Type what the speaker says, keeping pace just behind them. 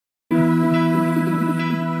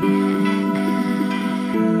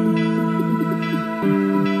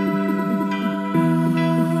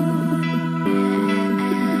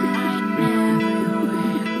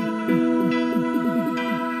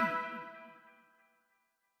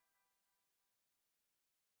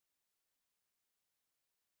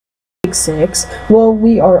666. Well,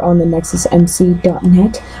 we are on the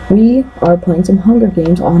nexusmc.net. We are playing some Hunger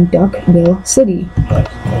Games on Duckville City.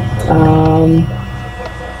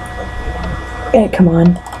 Hey, come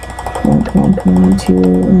on.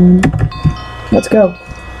 Let's go.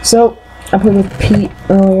 So, I played with Pete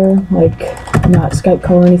earlier, like, not Skype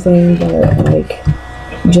call or anything, but, like,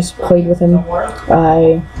 just played with him.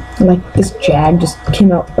 Like, this Jag just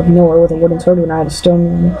came out of nowhere with a wooden sword when I had a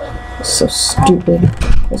stone one. So stupid.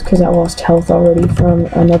 It's because I lost health already from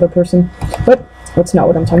another person. But that's not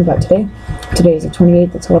what I'm talking about today. Today is the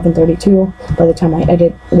 28th, it's 11:32. By the time I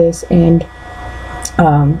edit this and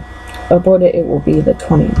upload it, it will be the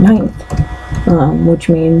 29th. Which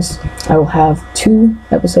means I will have 2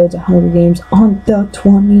 episodes of Hunger Games on the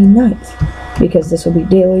 29th. Because this will be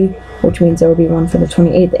daily, which means there will be one for the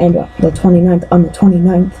 28th and the 29th on the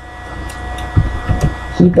 29th.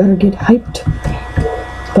 You better get hyped.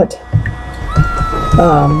 But,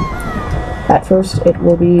 at first it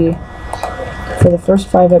will be, for the first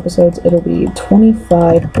 5 episodes, it'll be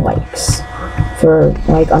 25 likes. For,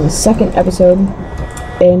 like, on the second episode,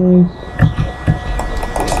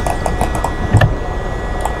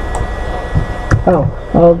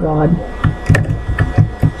 oh god.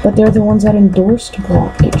 But they're the ones that endorsed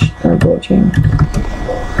glitching.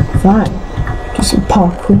 Fine. Just some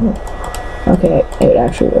parkour. Okay, it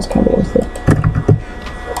actually was kind of worth it.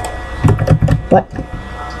 But,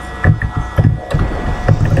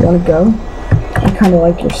 you wanna go? I kinda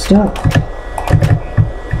like your stuff.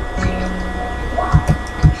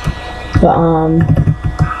 But,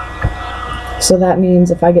 so that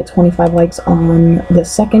means if I get 25 likes on the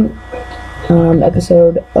second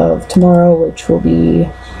episode of tomorrow, which will be,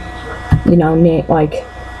 you know, like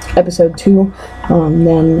episode 2,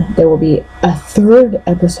 then there will be a 3rd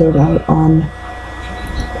episode out on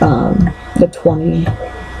the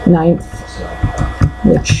 29th,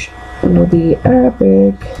 which will be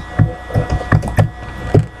epic.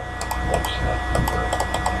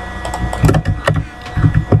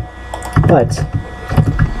 But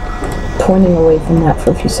pointing away from that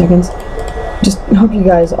for a few seconds, just hope you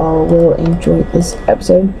guys all will enjoy this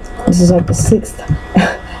episode. This is like the 6th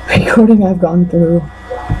recording I've gone through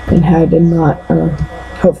and had to not,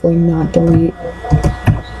 hopefully not delete.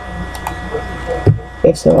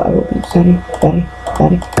 If so, I will be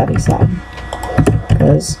very sad.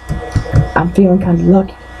 Because I'm feeling kind of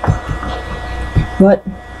lucky. But,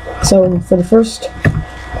 so for the first,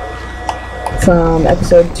 from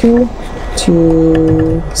episode 2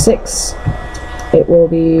 to 6, it will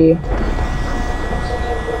be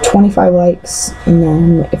 25 likes, and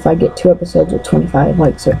then if I get 2 episodes with 25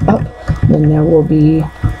 likes or up, then there will be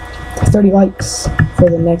 30 likes for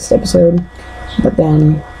the next episode, but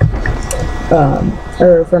then,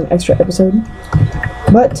 or for an extra episode.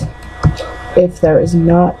 But if there is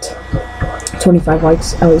not 25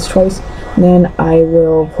 likes at least twice, then I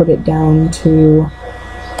will put it down to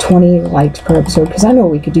 20 likes per episode, because I know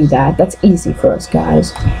we could do that. That's easy for us,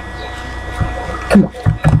 guys. Come on.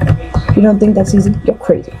 If you don't think that's easy, you're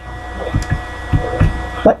crazy.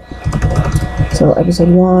 But, so episode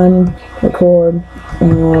 1, record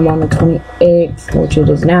on the 28th, which it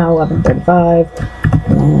is now, 11:35,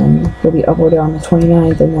 and will be uploaded on the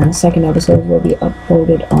 29th, and then the second episode will be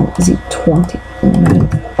uploaded on the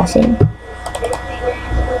 29th also.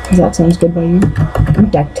 Does that sound good by you? I'm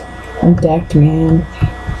decked, man.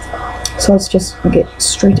 So let's just get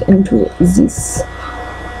straight into this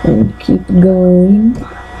and keep going.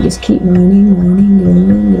 Just keep mining,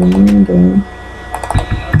 going.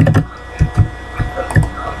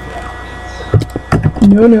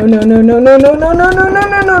 No.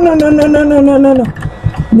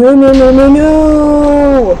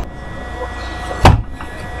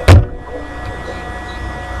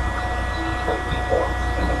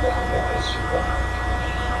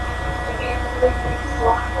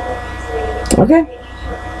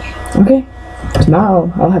 Okay.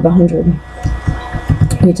 Tomorrow I'll have 100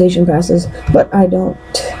 mutation passes, but I don't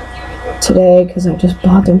today because I just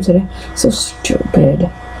bought them today. So stupid.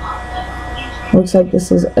 Looks like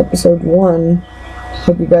this is episode 1.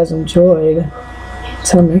 Hope you guys enjoyed.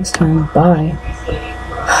 Till next time, bye.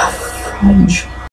 Fudge.